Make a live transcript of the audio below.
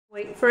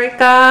Wait for it,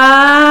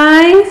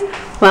 guys.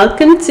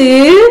 Welcome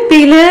to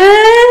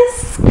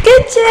Beela's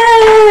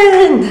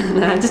Kitchen.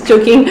 No, I'm just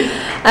joking.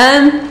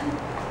 I've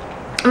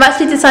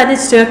actually decided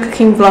to do a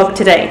cooking vlog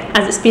today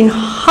as it's been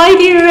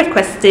highly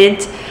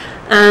requested,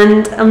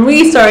 and I'm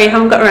really sorry I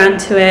haven't got around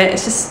to it.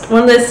 It's just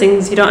one of those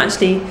things you don't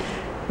actually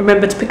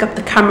remember to pick up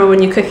the camera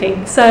when you're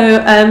cooking. So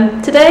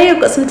today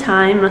I've got some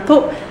time and I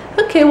thought,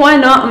 okay, why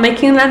not? I'm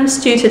making lamb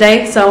stew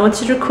today, so I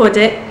wanted to record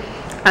it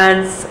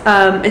as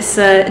it's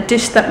a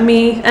dish that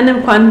me and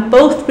Nkwan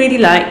both really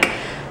like.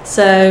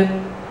 So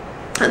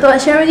I thought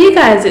I'd share it with you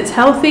guys. It's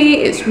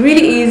healthy, it's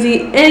really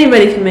easy,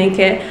 anybody can make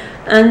it,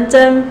 and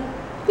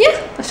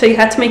yeah, I'll show you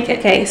how to make it.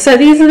 Okay, so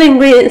these are the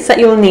ingredients that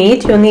you'll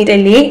need. You'll need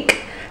a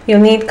leek,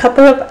 you'll need a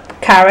couple of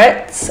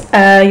carrots,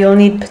 you'll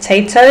need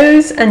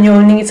potatoes, and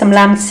you'll need some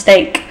lamb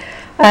steak.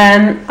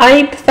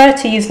 I prefer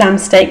to use lamb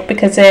steak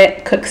because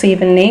it cooks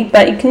evenly,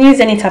 but you can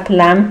use any type of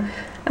lamb,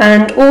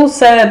 and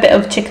also a bit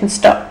of chicken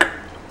stock.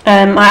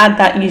 I add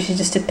that usually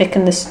just to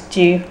thicken the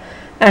stew.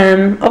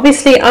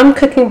 Obviously I'm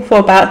cooking for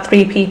about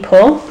 3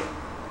 people,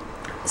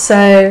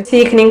 so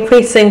you can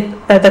increase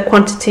the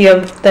quantity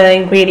of the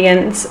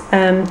ingredients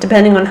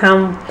depending on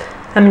how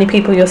many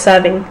people you're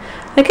serving.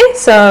 Okay,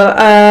 so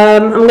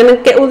I'm going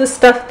to get all the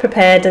stuff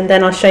prepared and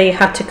then I'll show you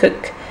how to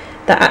cook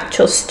the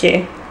actual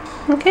stew.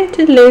 Okay,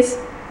 toodaloos.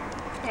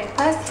 Okay,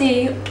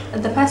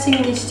 the first thing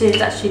you need to do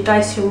is actually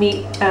dice your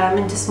meat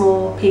into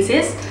small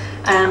pieces.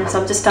 So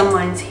I've just done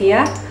mine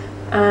here.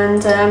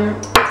 And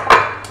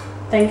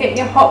then get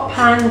your hot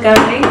pan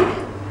going.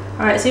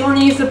 Alright, so you want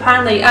to use the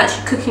pan that you're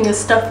actually cooking your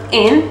stuff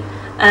in,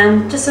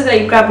 just so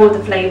that you grab all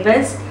the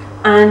flavours.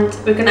 And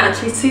we're going to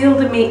actually seal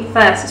the meat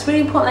first. It's really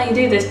important that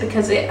you do this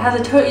because it has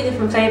a totally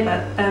different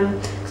flavour.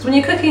 Because when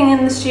you're cooking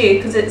in the stew,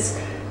 because it's,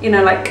 you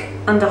know, like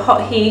under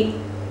hot heat,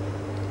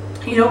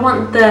 you don't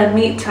want the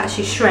meat to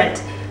actually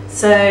shred.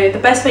 So the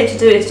best way to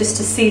do it is just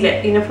to seal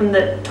it, you know, from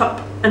the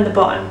top and the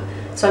bottom.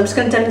 So I'm just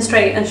going to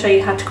demonstrate and show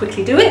you how to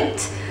quickly do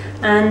it.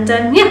 And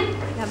yeah,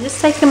 I've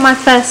just taken my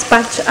first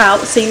batch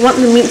out. So you want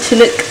the meat to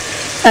look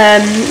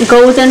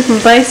golden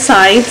from both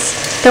sides.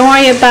 Don't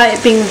worry about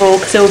it being raw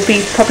because it will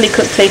be properly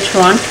cooked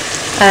later on.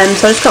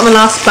 So I just got my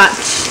last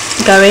batch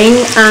going,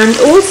 and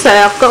also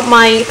I've got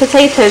my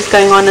potatoes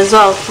going on as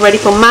well, ready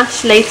for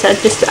mash later,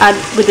 just to add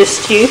with the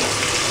stew,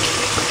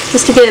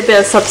 just to get a bit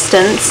of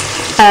substance.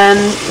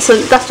 So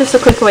that's just a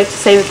quicker way to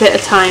save a bit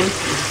of time.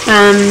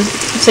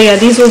 So yeah,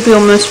 these will be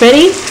almost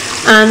ready.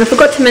 And I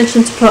forgot to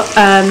mention to put,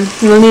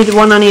 you'll need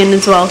 1 onion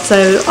as well.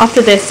 So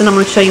after this, then I'm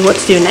going to show you what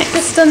to do next.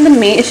 Just on the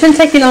meat, it shouldn't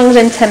take you longer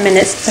than 10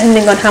 minutes,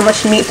 depending on how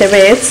much meat there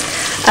is.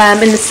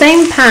 In the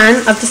same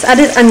pan, I've just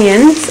added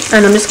onions,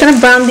 and I'm just going to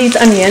brown these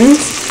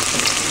onions,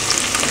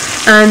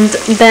 and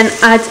then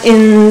add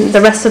in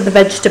the rest of the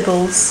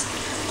vegetables.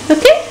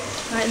 Okay?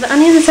 Right, the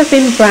onions have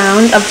been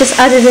browned. I've just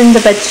added in the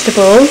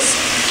vegetables,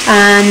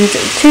 and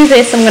to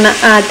this, I'm going to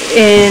add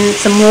in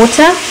some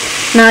water.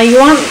 Now you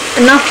want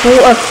enough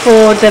water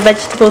for the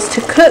vegetables to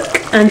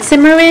cook and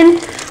simmer in.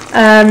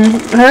 I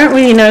don't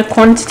really know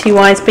quantity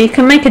wise, but you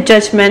can make a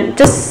judgment.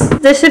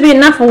 There should be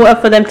enough water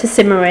for them to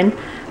simmer in.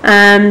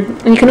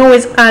 And you can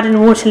always add in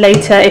water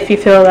later if you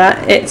feel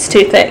that it's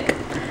too thick.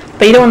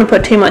 But you don't want to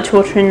put too much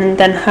water in and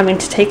then having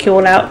to take it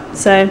all out.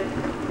 So,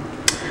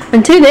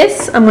 and to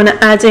this, I'm going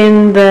to add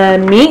in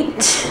the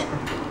meat.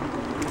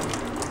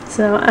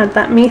 So I'll add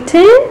that meat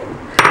in.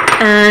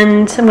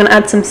 And I'm going to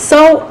add some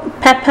salt,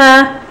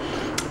 pepper.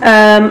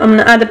 I'm going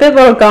to add a bit of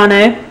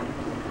oregano,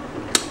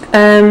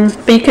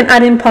 but you can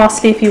add in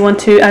parsley if you want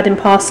to add in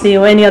parsley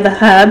or any other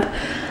herb.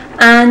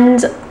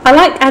 And I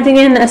like adding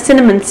in a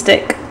cinnamon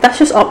stick. That's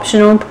just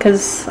optional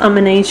because I'm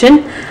an Asian,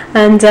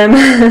 and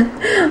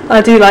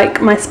I do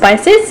like my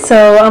spices,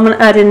 so I'm going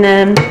to add in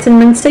a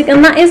cinnamon stick,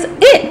 and that is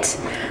it.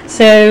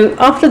 So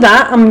after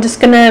that, I'm just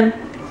going to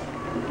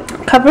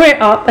cover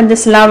it up and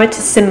just allow it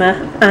to simmer,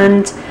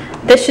 and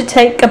this should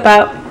take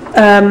about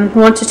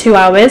 1 to 2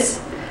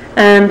 hours.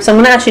 So I'm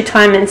going to actually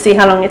time it and see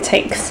how long it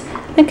takes.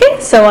 Okay,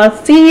 so I'll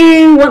see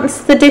you once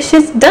the dish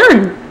is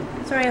done.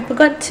 Sorry, I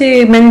forgot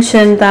to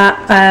mention that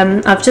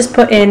I've just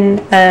put in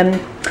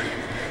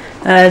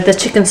the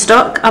chicken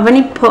stock. I've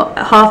only put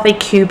half a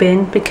cube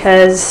in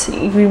because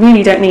we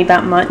really don't need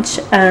that much.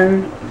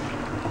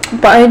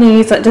 But I only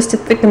use that just to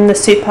thicken the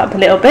soup up a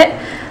little bit.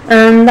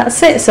 And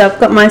that's it. So I've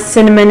got my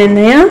cinnamon in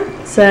there.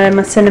 So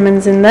my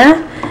cinnamon's in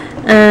there.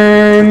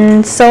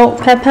 And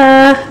salt,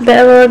 pepper, a bit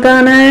of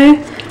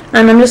oregano.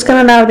 And I'm just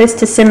going to allow this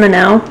to simmer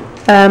now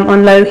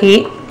on low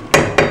heat,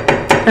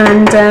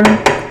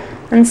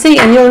 and see,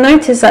 and you'll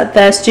notice that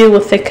the stew will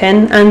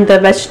thicken and the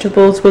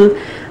vegetables will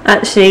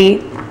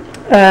actually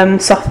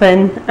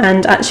soften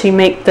and actually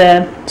make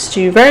the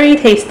stew very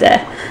tasty.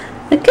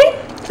 Okay,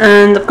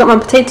 and I've got my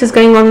potatoes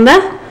going on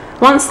there.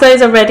 Once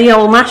those are ready, I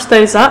will mash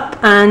those up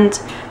and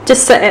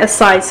just set it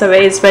aside so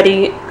it is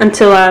ready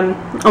until I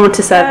want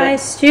to serve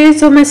it.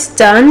 Stew's almost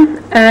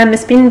done.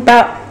 It's been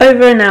about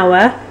over an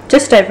hour.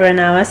 Just over an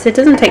hour, so it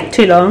doesn't take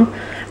too long.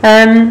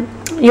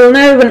 You'll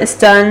know when it's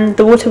done.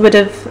 The water would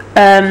have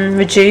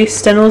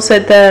reduced, and also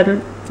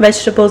the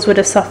vegetables would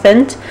have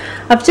softened.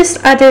 I've just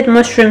added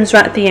mushrooms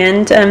right at the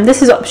end.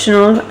 This is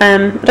optional.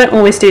 I don't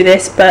always do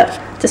this, but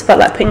just felt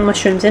like putting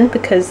mushrooms in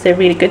because they're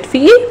really good for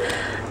you.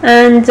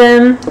 And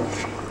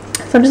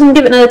so I'm just going to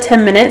give it another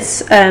 10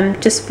 minutes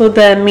just for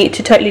the meat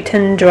to totally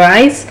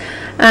tenderize.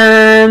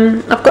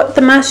 I've got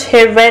the mash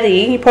here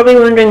ready. You're probably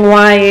wondering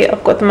why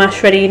I've got the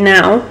mash ready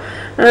now.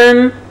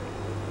 I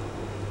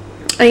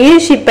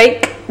usually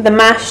bake the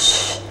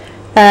mash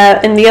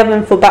in the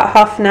oven for about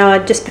half an hour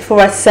just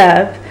before I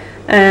serve.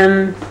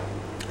 And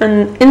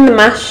in the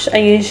mash I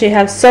usually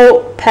have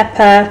salt,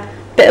 pepper, a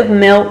bit of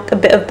milk, a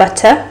bit of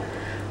butter,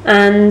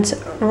 and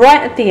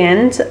right at the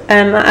end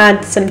I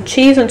add some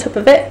cheese on top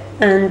of it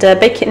and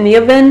bake it in the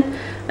oven,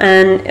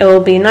 and it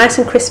will be nice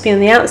and crispy on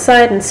the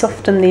outside and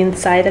soft on the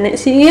inside, and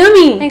it's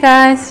yummy. Hey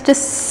guys,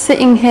 just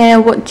sitting here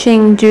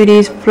watching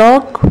Judy's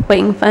vlog,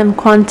 waiting for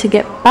Kwan to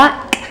get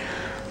back.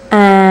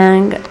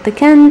 And got the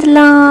candle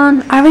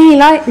on. I really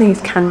like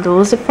these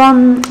candles. They're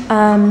from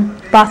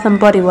Bath and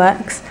Body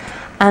Works,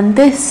 and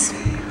this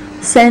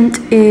scent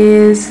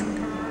is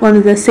one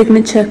of the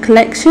signature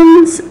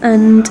collections,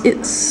 and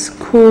it's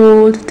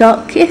called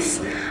Dark Kiss,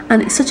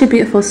 and it's such a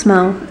beautiful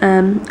smell.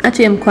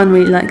 Actually Kwan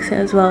really likes it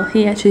as well.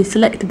 He actually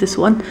selected this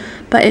one,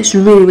 but it's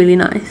really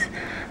nice.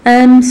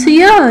 So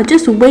yeah,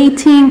 just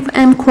waiting for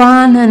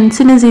Kwan, and as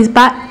soon as he's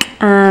back,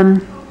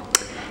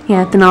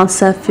 yeah, then I'll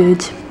serve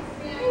food.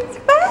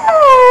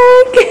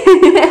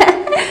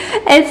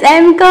 It's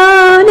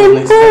Kwan.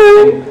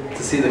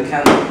 To see the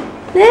candle.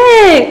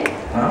 Look.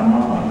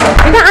 Oh.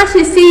 I don't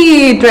actually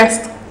see you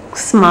dressed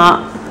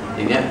smart.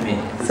 You get me.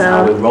 This So, is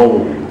how we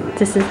roll.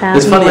 This is how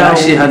It's funny, I roll.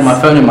 actually had my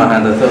phone in my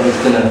hand. I thought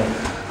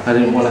I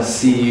didn't want to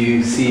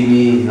see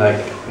me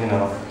like, you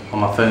know, on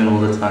my phone all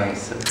the time.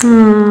 So.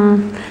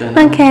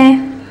 Okay.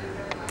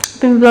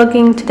 Been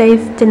vlogging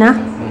today's dinner.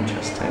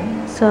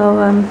 Interesting. So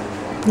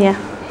yeah.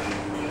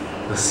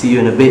 I'll see you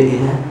in a bit,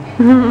 yeah?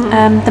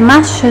 The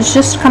mash has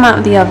just come out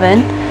of the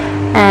oven,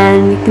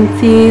 and you can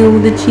see all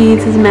the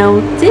cheese is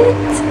melted,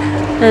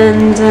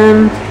 and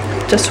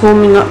just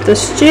warming up the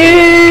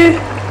stew,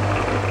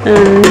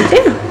 and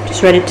yeah,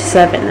 just ready to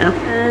serve it now.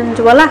 And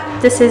voila,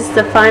 this is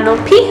the final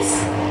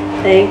piece.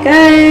 There it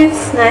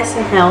goes, nice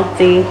and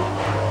healthy.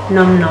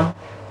 Nom nom.